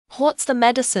What's the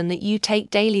medicine that you take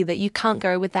daily that you can't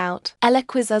go without?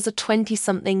 Eliquiz as a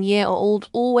 20-something-year-old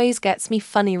always gets me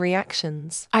funny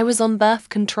reactions. I was on birth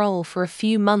control for a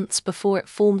few months before it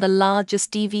formed the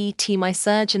largest DVT my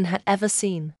surgeon had ever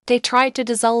seen. They tried to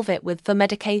dissolve it with the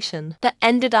medication, but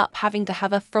ended up having to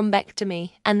have a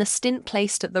thrombectomy and the stint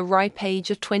placed at the ripe age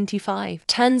of 25.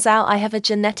 Turns out I have a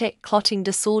genetic clotting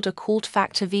disorder called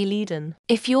factor V Leiden.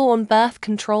 If you're on birth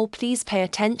control, please pay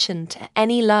attention to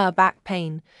any lower back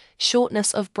pain,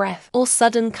 shortness of breath, or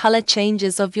sudden color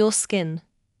changes of your skin.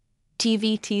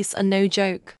 DVTs are no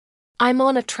joke. I'm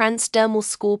on a transdermal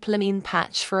scopolamine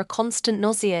patch for a constant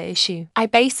nausea issue. I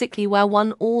basically wear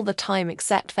one all the time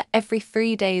except for every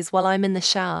 3 days while I'm in the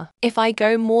shower. If I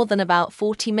go more than about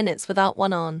 40 minutes without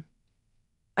one on,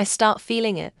 I start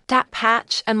feeling it. That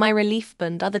patch and my relief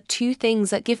band are the two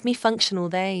things that give me functional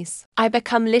days. I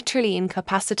become literally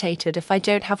incapacitated if I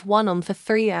don't have one on for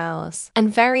 3 hours,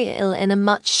 and very ill in a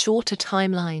much shorter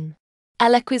timeline.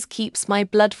 Eliquiz keeps my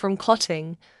blood from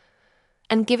clotting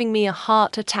and giving me a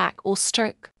heart attack or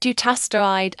stroke.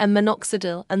 Dutasteride and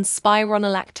minoxidil and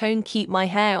spironolactone keep my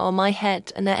hair on my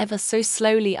head and ever so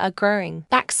slowly are growing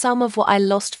back. Some of what I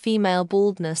lost. Female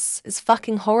baldness is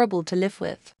fucking horrible to live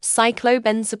with.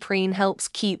 Cyclobenzaprine helps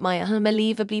keep my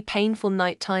unbelievably painful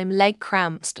nighttime leg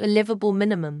cramps to a livable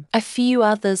minimum. A few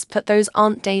others, but those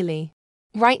aren't daily.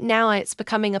 Right now it's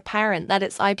becoming apparent that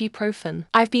it's ibuprofen.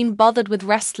 I've been bothered with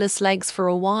restless legs for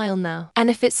a while now, and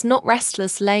if it's not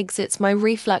restless legs, it's my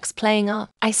reflux playing up.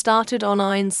 I started on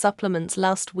iron supplements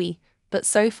last week, but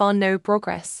so far no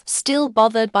progress. Still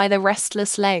bothered by the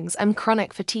restless legs and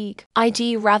chronic fatigue. I'd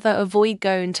rather avoid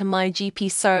going to my GP,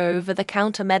 so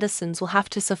over-the-counter medicines will have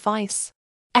to suffice.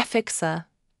 Effixor.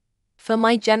 For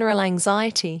my general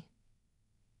anxiety.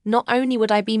 Not only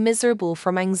would I be miserable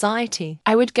from anxiety,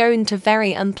 I would go into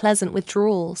very unpleasant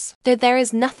withdrawals. Though there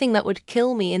is nothing that would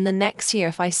kill me in the next year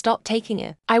if I stopped taking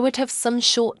it. I would have some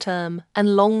short-term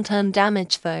and long-term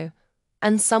damage though,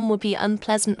 and some would be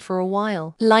unpleasant for a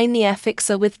while. Line the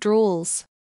Effixor withdrawals.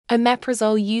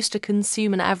 Omeprazole used to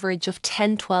consume an average of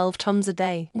 10-12 tons a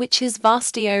day, which is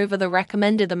vastly over the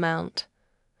recommended amount.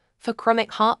 For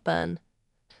chronic heartburn,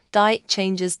 diet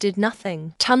changes did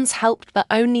nothing. Tons helped, but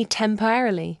only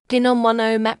temporarily. Been on one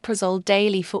omeprazole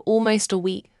daily for almost a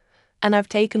week, and I've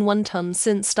taken 1 ton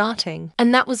since starting.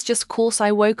 And that was just course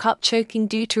I woke up choking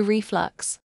due to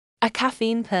reflux. A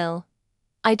caffeine pill.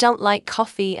 I don't like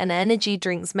coffee, and energy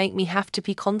drinks make me have to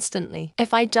pee constantly.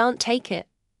 If I don't take it,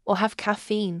 or have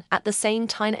caffeine at the same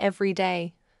time every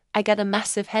day, I get a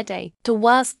massive headache. The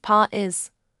worst part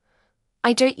is,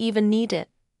 I don't even need it.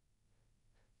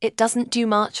 It doesn't do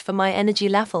much for my energy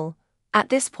level. At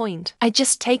this point, I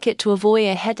just take it to avoid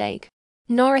a headache.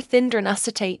 Norethindrone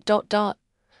acetate.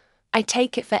 I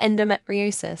take it for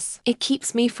endometriosis. It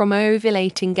keeps me from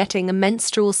ovulating, getting a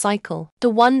menstrual cycle. The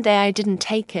one day I didn't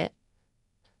take it,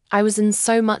 I was in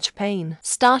so much pain.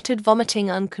 Started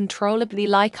vomiting uncontrollably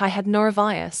like I had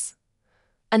norovirus.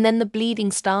 And then the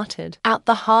bleeding started. Out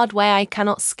the hard way. I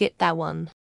cannot skip that one.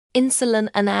 Insulin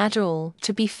and Adderall.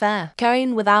 To be fair,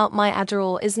 going without my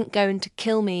Adderall isn't going to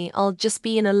kill me, I'll just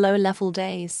be in a low-level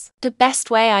daze. The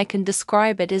best way I can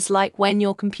describe it is like when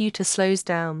your computer slows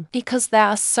down, because there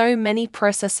are so many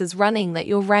processes running that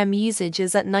your RAM usage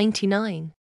is at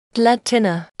 99. Blood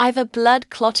thinner. I've a blood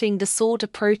clotting disorder,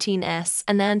 protein S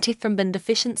and antithrombin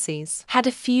deficiencies. Had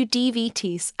a few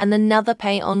DVTs and another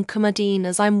pay on Coumadin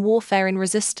as I'm warfarin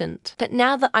resistant. But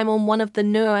now that I'm on one of the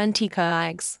neuro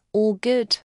anticoags, all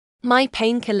good. My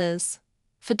painkillers,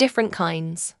 for different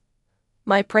kinds,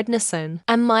 my prednisone,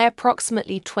 and my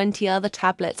approximately 20 other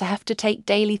tablets I have to take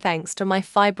daily thanks to my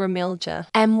fibromyalgia,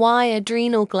 my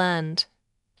adrenal gland,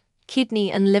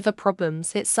 kidney and liver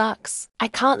problems. It sucks. I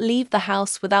can't leave the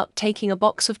house without taking a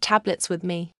box of tablets with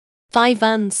me. 5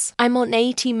 months. I'm on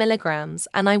 80 milligrams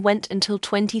and I went until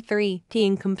 23,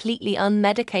 being completely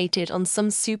unmedicated on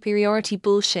some superiority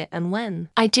bullshit, and when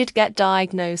I did get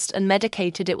diagnosed and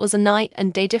medicated, it was a night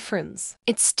and day difference.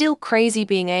 It's still crazy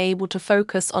being able to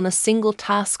focus on a single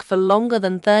task for longer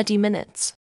than 30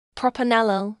 minutes.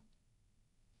 Propranolol,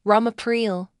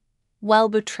 Ramipril,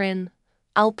 Wellbutrin,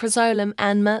 alprazolam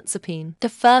and mirtazapine. The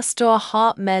first are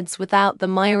heart meds. Without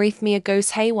them my arrhythmia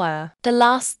goes haywire. The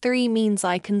last 3 means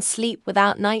I can sleep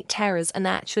without night terrors and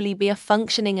actually be a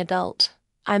functioning adult.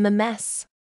 I'm a mess.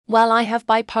 Well, I have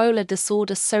bipolar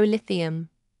disorder, so lithium,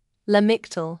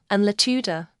 Lamictal and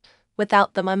Latuda.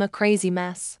 Without them I'm a crazy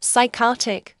mess.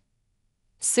 Psychotic,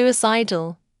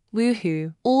 suicidal,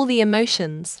 woohoo, all the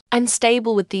emotions. I'm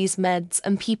stable with these meds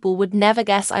and people would never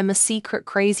guess I'm a secret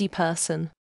crazy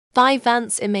person. 5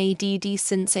 ants MADD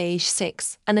since age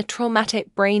 6, and a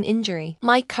traumatic brain injury.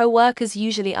 My co-workers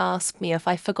usually ask me if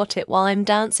I forgot it while I'm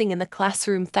dancing in the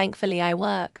classroom. Thankfully I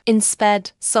work in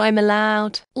SPED, so I'm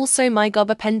allowed. Also my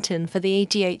gabapentin for the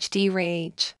ADHD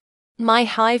rage. My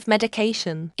hive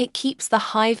medication. It keeps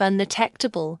the hive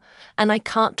undetectable, and I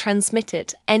can't transmit it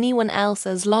to anyone else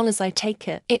as long as I take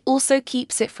it. It also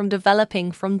keeps it from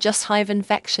developing from just hive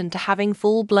infection to having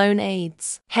full-blown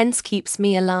AIDS, hence keeps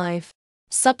me alive.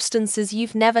 Substances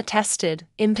you've never tested,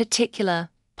 in particular,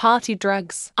 party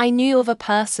drugs. I knew of a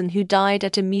person who died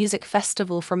at a music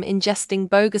festival from ingesting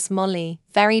bogus Molly.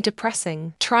 Very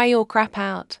depressing. Try your crap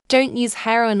out. Don't use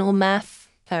heroin or meth,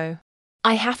 though.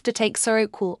 I have to take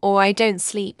Seroquel or I don't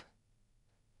sleep.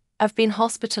 I've been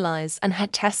hospitalized and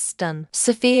had tests done.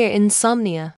 Severe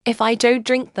insomnia. If I don't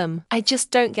drink them, I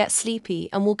just don't get sleepy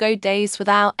and will go days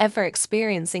without ever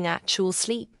experiencing actual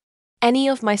sleep. Any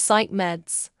of my psych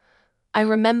meds. I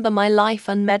remember my life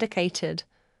unmedicated,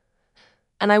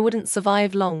 and I wouldn't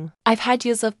survive long. I've had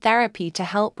years of therapy to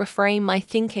help reframe my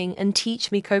thinking and teach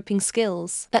me coping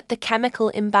skills, but the chemical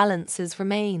imbalances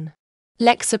remain.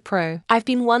 Lexapro. I've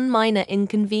been one minor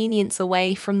inconvenience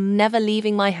away from never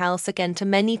leaving my house again to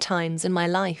many times in my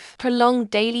life.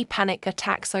 Prolonged daily panic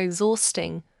attacks are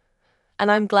exhausting, and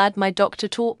I'm glad my doctor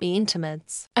taught me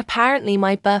Intermeds. Apparently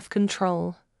my birth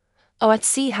control. Oh, I'd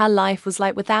see how life was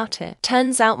like without it.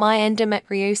 Turns out my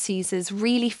endometriosis is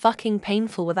really fucking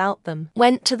painful without them.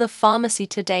 Went to the pharmacy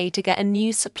today to get a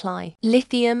new supply.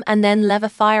 Lithium and then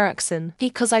levothyroxine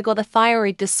because I got a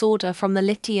thyroid disorder from the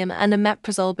lithium, and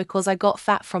omeprazole because I got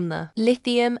fat from the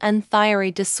lithium and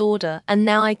thyroid disorder, and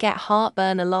now I get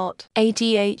heartburn a lot.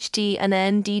 ADHD and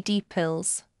NDD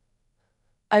pills.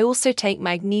 I also take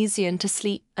magnesium to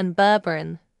sleep and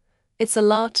berberine. It's a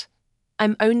lot.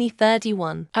 I'm only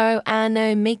 31. Oh, and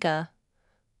omega.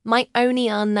 My only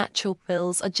unnatural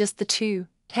pills are just the 2.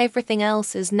 Everything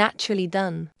else is naturally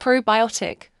done.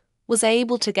 Probiotic. Was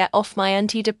able to get off my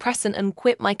antidepressant and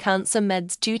quit my cancer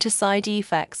meds due to side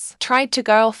effects. Tried to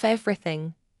go off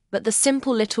everything, but the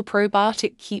simple little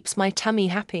probiotic keeps my tummy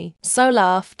happy. So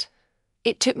laughed.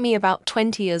 It took me about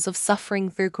 20 years of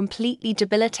suffering through completely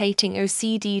debilitating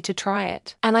OCD to try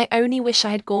it, and I only wish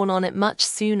I had gone on it much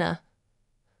sooner.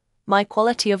 My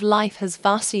quality of life has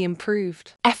vastly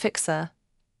improved. Effixer.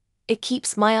 It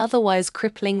keeps my otherwise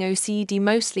crippling OCD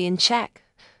mostly in check.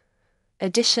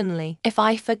 Additionally, if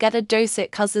I forget a dose,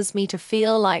 it causes me to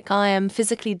feel like I am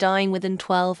physically dying within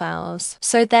 12 hours.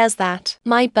 So there's that.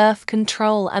 My birth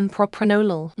control and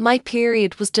propranolol. My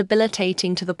period was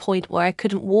debilitating to the point where I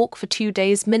couldn't walk for 2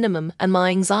 days minimum, and my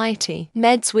anxiety.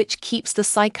 Meds which keeps the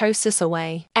psychosis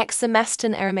away.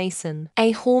 Exemestane erimacin,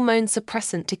 a hormone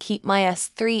suppressant to keep my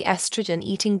S3 estrogen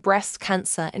eating breast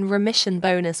cancer in remission.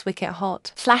 Bonus wicket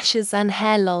hot. Flashes and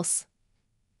hair loss.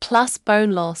 Plus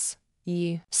bone loss.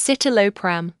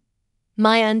 Citalopram.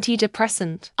 My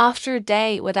antidepressant. After a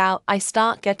day without, I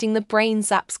start getting the brain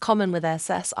zaps common with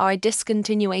SSRI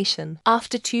discontinuation.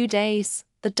 After 2 days,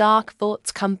 the dark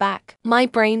thoughts come back. My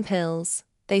brain pills.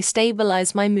 They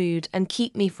stabilize my mood and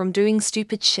keep me from doing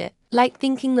stupid shit, like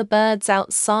thinking the birds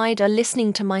outside are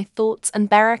listening to my thoughts and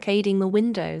barricading the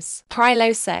windows.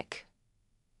 Prilosec.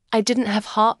 I didn't have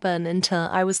heartburn until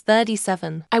I was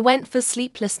 37. I went for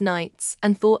sleepless nights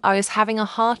and thought I was having a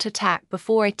heart attack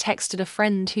before I texted a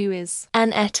friend who is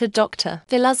an ETA doctor.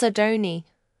 Vilazodone.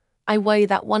 I worry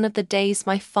that one of the days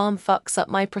my farm fucks up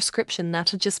my prescription,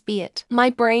 that'll just be it. My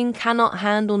brain cannot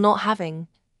handle not having.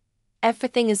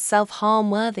 Everything is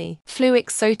self-harm worthy.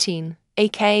 Fluoxetine,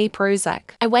 aka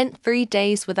Prozac. I went 3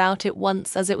 days without it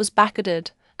once as it was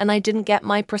backordered, and I didn't get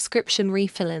my prescription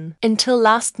refill in until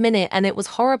last minute, and it was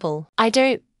horrible. I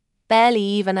don't barely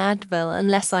even Advil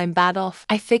unless I'm bad off.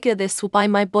 I figure this will buy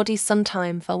my body some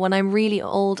time for when I'm really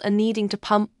old and needing to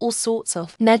pump all sorts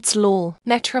of meds. Law.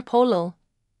 Metropolol.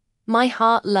 My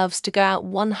heart loves to go out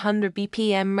 100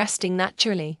 BPM resting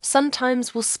naturally.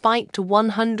 Sometimes will spike to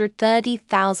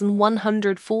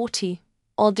 130,140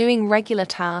 while doing regular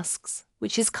tasks,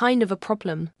 which is kind of a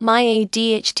problem. My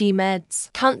ADHD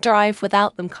meds. Can't drive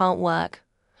without them, can't work,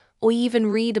 or even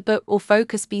read a book or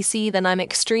focus BC, then I'm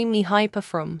extremely hyper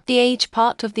from the age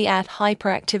part of the ad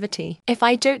hyperactivity. If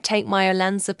I don't take my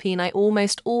olanzapine, I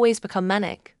almost always become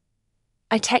manic.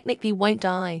 I technically won't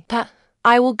die, but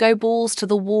I will go balls to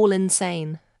the wall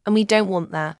insane, and we don't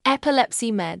want that.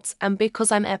 Epilepsy meds, and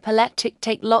because I'm epileptic,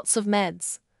 take lots of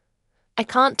meds. I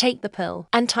can't take the pill,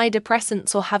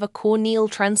 antidepressants, or have a corneal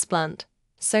transplant.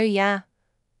 So yeah,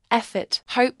 F it.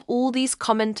 Hope all these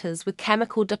commenters with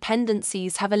chemical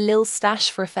dependencies have a lil stash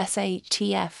for if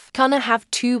SHTF. Canna have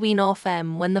 2 wean off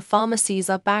M when the pharmacies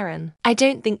are barren. I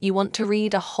don't think you want to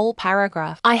read a whole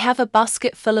paragraph. I have a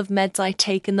basket full of meds I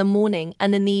take in the morning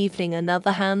and in the evening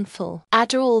another handful.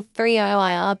 Adderall,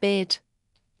 3-OIR bid,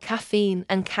 caffeine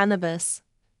and cannabis.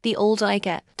 The older I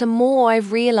get, the more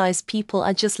I've realized people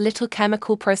are just little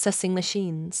chemical processing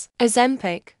machines.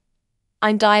 Ozempic.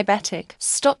 I'm diabetic.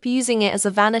 Stop using it as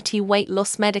a vanity weight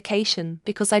loss medication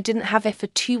because I didn't have it for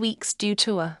 2 weeks due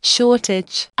to a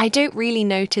shortage. I don't really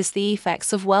notice the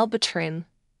effects of Wellbutrin,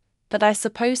 but I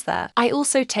suppose that. I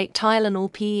also take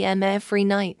Tylenol PM every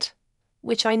night,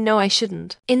 which I know I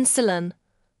shouldn't. Insulin.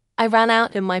 I ran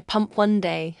out in my pump one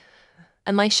day,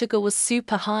 and my sugar was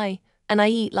super high, and I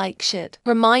eat like shit.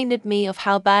 Reminded me of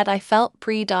how bad I felt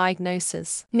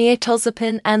pre-diagnosis.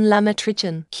 Mirtazapine and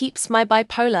lamotrigine keeps my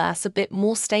bipolar ass a bit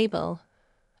more stable,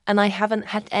 and I haven't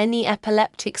had any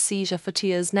epileptic seizure for 2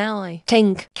 years now. I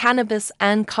think cannabis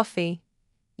and coffee.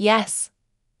 Yes.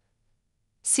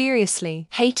 Seriously,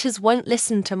 haters won't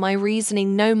listen to my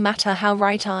reasoning no matter how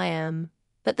right I am.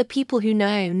 But the people who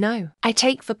know. I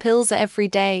take the pills every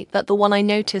day, but the one I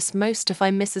notice most if I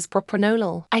miss is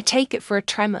propranolol. I take it for a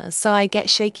tremor, so I get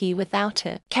shaky without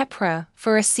it. Keppra,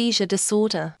 for a seizure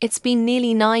disorder. It's been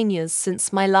nearly 9 years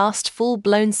since my last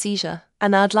full-blown seizure,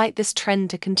 and I'd like this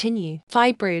trend to continue.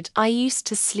 Fibroid, I used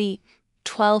to sleep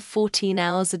 12-14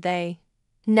 hours a day.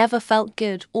 Never felt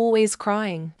good, always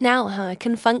crying. Now I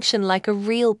can function like a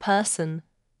real person.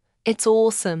 It's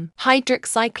awesome.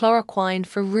 Hydroxychloroquine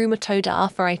for rheumatoid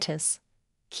arthritis.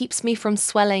 Keeps me from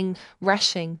swelling,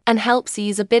 rushing, and helps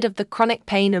ease a bit of the chronic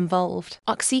pain involved.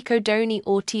 Oxycodone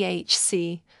or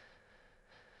THC.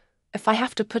 If I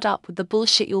have to put up with the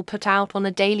bullshit you'll put out on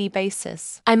a daily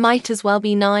basis, I might as well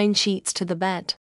be 9 sheets to the bed.